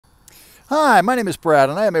Hi, my name is Brad,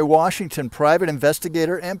 and I am a Washington private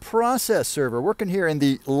investigator and process server working here in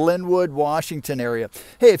the Lynnwood, Washington area.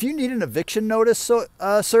 Hey, if you need an eviction notice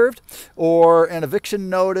served or an eviction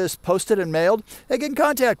notice posted and mailed, hey, get in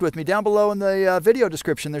contact with me down below in the video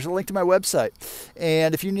description. There's a link to my website.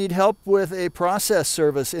 And if you need help with a process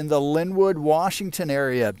service in the Lynnwood, Washington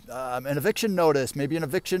area, an eviction notice, maybe an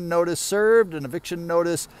eviction notice served, an eviction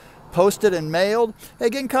notice posted and mailed, hey,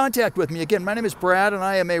 get in contact with me. Again, my name is Brad, and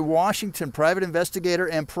I am a Washington private investigator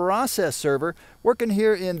and process server working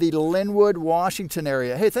here in the Lynnwood, Washington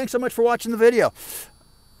area. Hey, thanks so much for watching the video.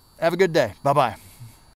 Have a good day. Bye-bye.